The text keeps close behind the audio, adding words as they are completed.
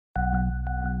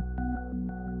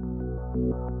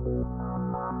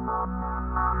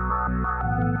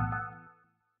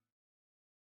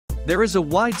There is a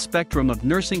wide spectrum of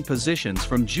nursing positions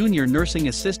from junior nursing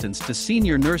assistants to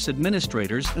senior nurse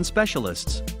administrators and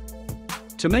specialists.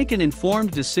 To make an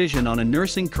informed decision on a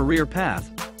nursing career path,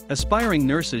 aspiring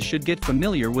nurses should get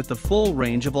familiar with the full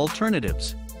range of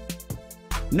alternatives.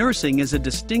 Nursing is a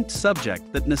distinct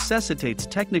subject that necessitates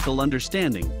technical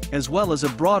understanding, as well as a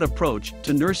broad approach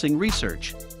to nursing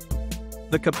research.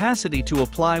 The capacity to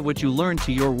apply what you learn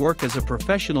to your work as a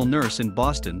professional nurse in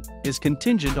Boston is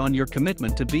contingent on your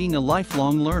commitment to being a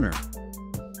lifelong learner.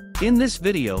 In this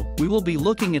video, we will be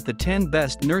looking at the 10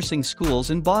 best nursing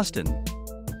schools in Boston.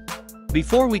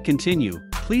 Before we continue,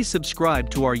 please subscribe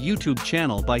to our YouTube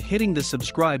channel by hitting the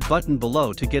subscribe button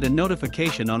below to get a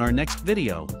notification on our next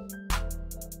video.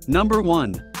 Number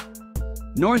 1.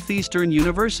 Northeastern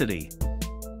University.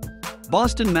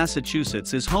 Boston,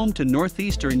 Massachusetts is home to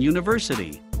Northeastern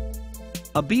University.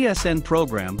 A BSN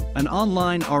program, an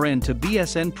online RN to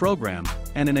BSN program,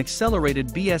 and an accelerated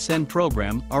BSN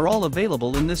program are all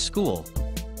available in this school.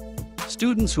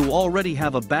 Students who already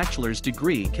have a bachelor's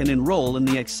degree can enroll in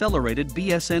the accelerated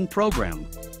BSN program.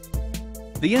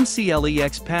 The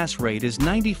NCLEX pass rate is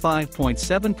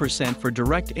 95.7% for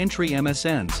direct entry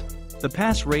MSNs. The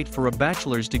pass rate for a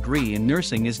bachelor's degree in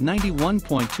nursing is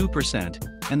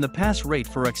 91.2%, and the pass rate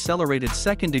for accelerated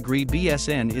second-degree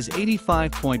BSN is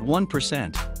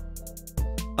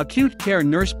 85.1%. Acute care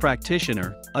nurse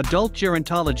practitioner, adult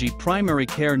gerontology primary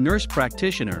care nurse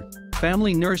practitioner,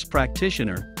 family nurse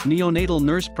practitioner, neonatal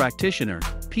nurse practitioner,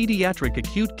 pediatric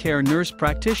acute care nurse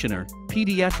practitioner,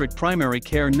 pediatric primary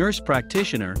care nurse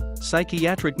practitioner,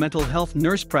 psychiatric mental health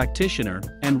nurse practitioner,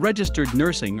 and registered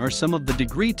nursing are some of the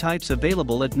degree types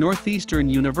available at Northeastern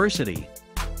University.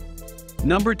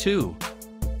 Number 2.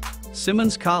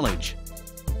 Simmons College.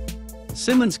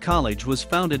 Simmons College was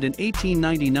founded in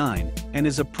 1899 and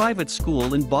is a private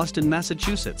school in Boston,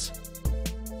 Massachusetts.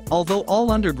 Although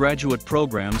all undergraduate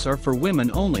programs are for women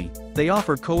only, they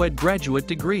offer co-ed graduate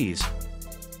degrees.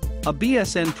 A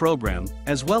BSN program,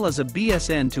 as well as a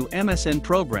BSN to MSN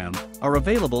program, are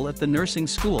available at the nursing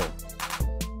school.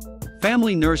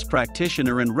 Family nurse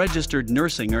practitioner and registered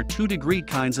nursing are two degree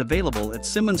kinds available at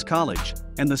Simmons College,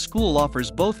 and the school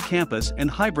offers both campus and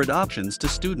hybrid options to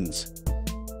students.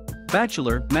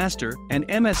 Bachelor, master, and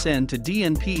MSN to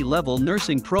DNP level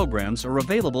nursing programs are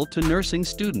available to nursing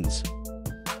students.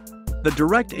 The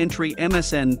direct entry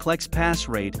MSN NCLEX pass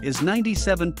rate is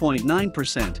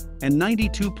 97.9% and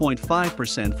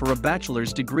 92.5% for a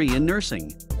bachelor's degree in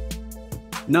nursing.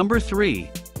 Number 3.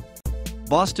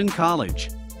 Boston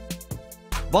College.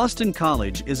 Boston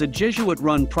College is a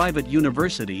Jesuit-run private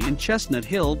university in Chestnut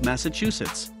Hill,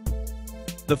 Massachusetts.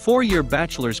 The four-year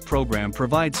bachelor's program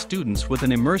provides students with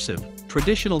an immersive,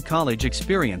 traditional college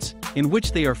experience, in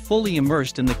which they are fully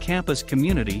immersed in the campus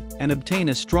community and obtain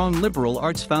a strong liberal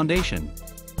arts foundation.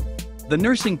 The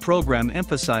nursing program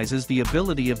emphasizes the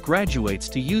ability of graduates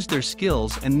to use their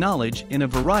skills and knowledge in a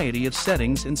variety of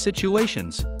settings and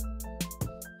situations.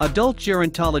 Adult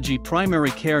gerontology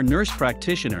primary care nurse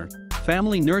practitioner,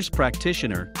 family nurse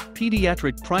practitioner,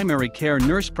 pediatric primary care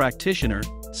nurse practitioner,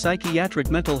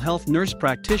 psychiatric mental health nurse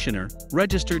practitioner,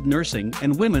 registered nursing,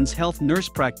 and women's health nurse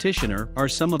practitioner are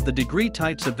some of the degree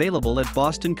types available at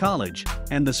Boston College,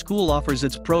 and the school offers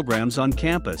its programs on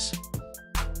campus.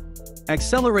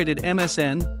 Accelerated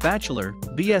MSN, Bachelor,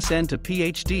 BSN to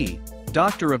PhD,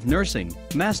 Doctor of Nursing,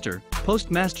 Master,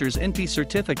 Postmaster's NP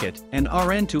Certificate, and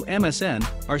RN to MSN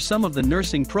are some of the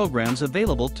nursing programs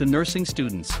available to nursing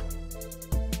students.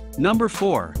 Number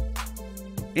 4.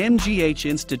 MGH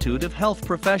Institute of Health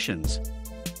Professions.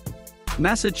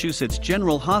 Massachusetts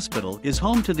General Hospital is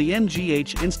home to the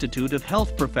MGH Institute of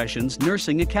Health Professions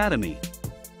Nursing Academy.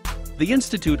 The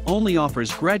institute only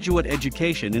offers graduate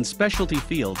education in specialty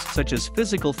fields such as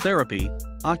physical therapy,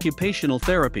 occupational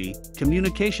therapy,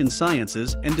 communication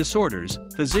sciences and disorders,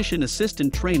 physician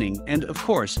assistant training, and, of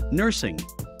course, nursing.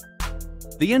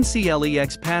 The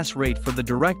NCLEX pass rate for the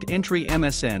direct entry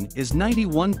MSN is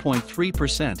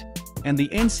 91.3%. and the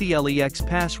NCLEX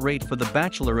pass rate for the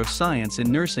Bachelor of Science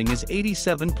in Nursing is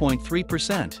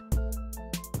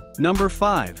 87.3%. Number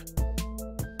 5.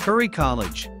 Curry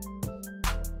College.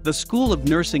 The School of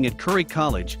Nursing at Curry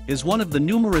College is one of the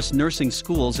numerous nursing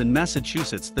schools in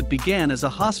Massachusetts that began as a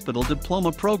hospital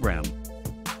diploma program.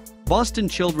 Boston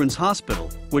Children's Hospital,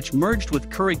 which merged with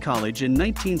Curry College in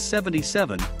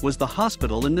 1977, was the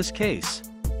hospital in this case.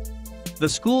 The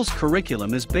school's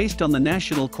curriculum is based on the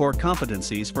National Core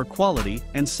Competencies for Quality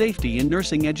and Safety in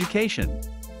Nursing Education.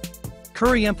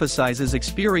 Curry emphasizes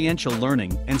experiential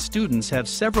learning, and students have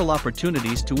several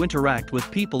opportunities to interact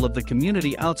with people of the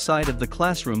community outside of the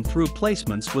classroom through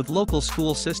placements with local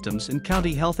school systems and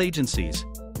county health agencies.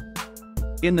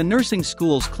 In the nursing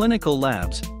school's clinical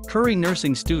labs, Curry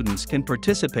nursing students can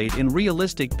participate in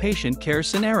realistic patient care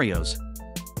scenarios.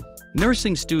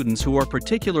 Nursing students who are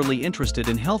particularly interested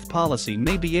in health policy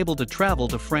may be able to travel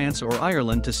to France or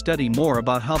Ireland to study more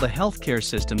about how the healthcare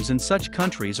systems in such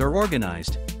countries are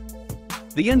organized.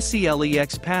 The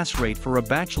NCLEX pass rate for a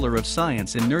Bachelor of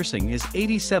Science in Nursing is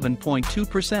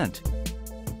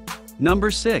 87.2%.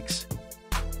 Number 6.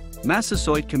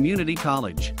 Massasoit Community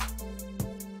College.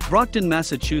 Brockton,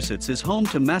 Massachusetts is home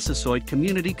to Massasoit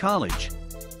Community College.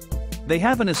 They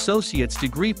have an associate's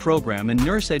degree program in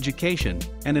nurse education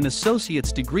and an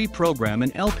associate's degree program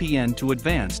in LPN to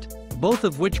advanced, both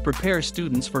of which prepare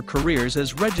students for careers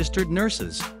as registered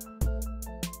nurses.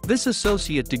 This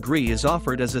associate degree is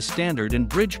offered as a standard and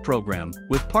bridge program,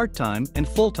 with part-time and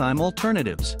full-time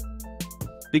alternatives.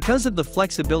 Because of the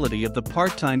flexibility of the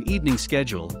part-time evening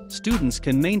schedule, students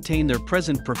can maintain their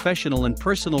present professional and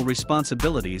personal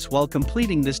responsibilities while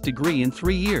completing this degree in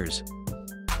 3 years.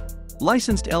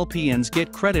 Licensed LPNs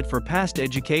get credit for past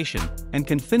education and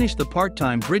can finish the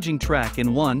part-time bridging track in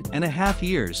 1.5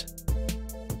 years.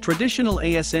 Traditional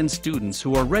ASN students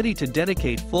who are ready to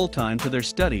dedicate full-time to their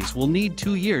studies will need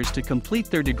 2 years to complete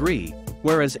their degree,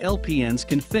 whereas LPNs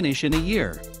can finish in a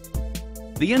year.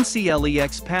 The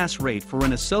NCLEX pass rate for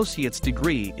an associate's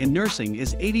degree in nursing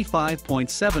is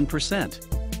 85.7%.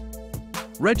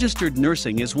 Registered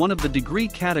nursing is one of the degree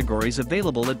categories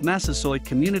available at Massasoit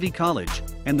Community College,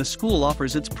 and the school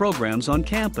offers its programs on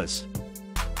campus.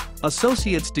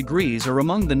 Associate's degrees are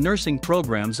among the nursing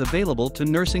programs available to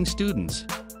nursing students.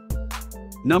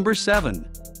 Number 7.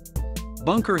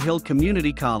 Bunker Hill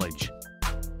Community College.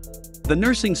 The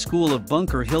Nursing School of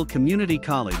Bunker Hill Community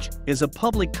College is a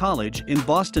public college in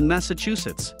Boston,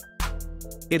 Massachusetts.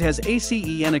 It has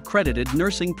ACEN-accredited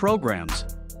nursing programs.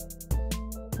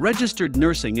 Registered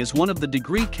nursing is one of the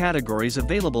degree categories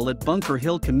available at Bunker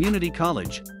Hill Community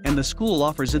College, and the school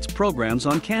offers its programs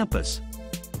on campus.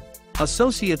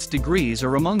 Associate's degrees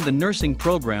are among the nursing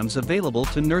programs available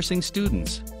to nursing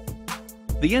students.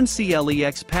 The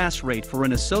NCLEX pass rate for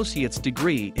an associate's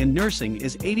degree in nursing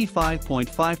is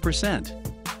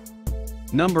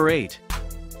 85.5%. Number 8.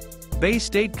 Bay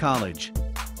State College.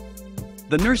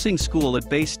 The nursing school at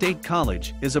Bay State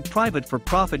College is a private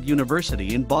for-profit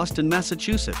university in Boston,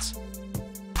 Massachusetts.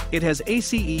 It has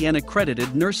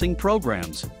ACEN-accredited nursing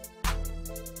programs.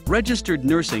 Registered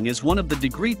nursing is one of the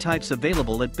degree types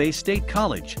available at Bay State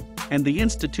College, and the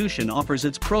institution offers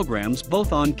its programs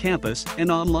both on campus and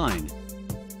online.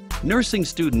 Nursing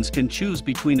students can choose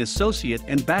between associate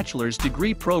and bachelor's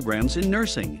degree programs in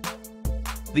nursing.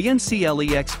 The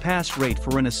NCLEX pass rate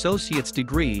for an associate's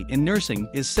degree in nursing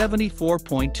is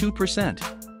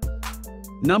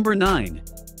 74.2%. Number 9.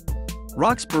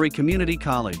 Roxbury Community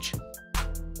College.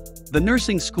 The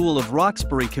Nursing School of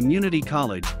Roxbury Community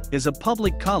College is a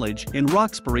public college in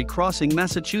Roxbury Crossing,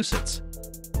 Massachusetts.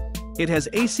 It has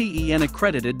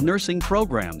ACEN-accredited nursing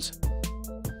programs.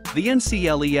 The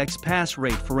NCLEX pass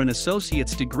rate for an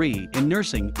associate's degree in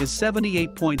nursing is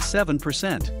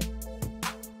 78.7%.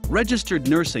 Registered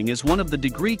nursing is one of the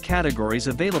degree categories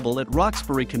available at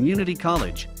Roxbury Community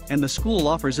College, and the school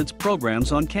offers its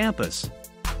programs on campus.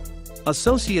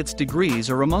 Associate's degrees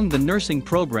are among the nursing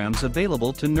programs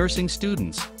available to nursing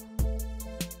students.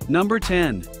 Number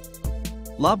 10.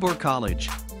 Labour College.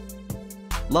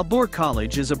 Labour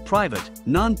College is a private,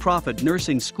 non-profit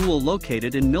nursing school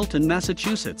located in Milton,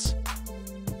 Massachusetts.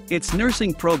 Its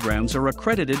nursing programs are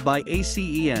accredited by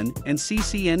ACEN and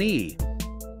CCNE.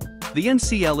 The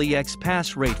NCLEX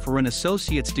pass rate for an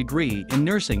associate's degree in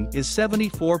nursing is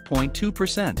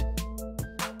 74.2%.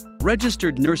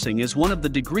 Registered nursing is one of the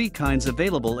degree kinds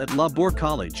available at Labour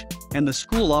College, and the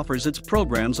school offers its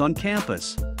programs on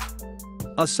campus.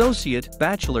 Associate,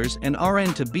 bachelor's, and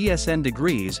RN to BSN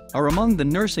degrees are among the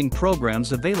nursing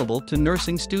programs available to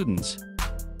nursing students.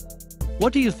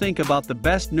 What do you think about the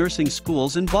best nursing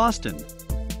schools in Boston?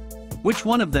 Which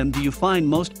one of them do you find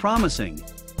most promising?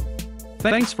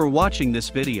 Thanks for watching this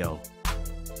video.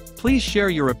 Please share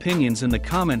your opinions in the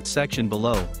comment section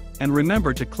below, and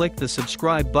remember to click the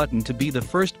subscribe button to be the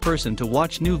first person to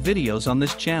watch new videos on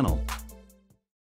this channel.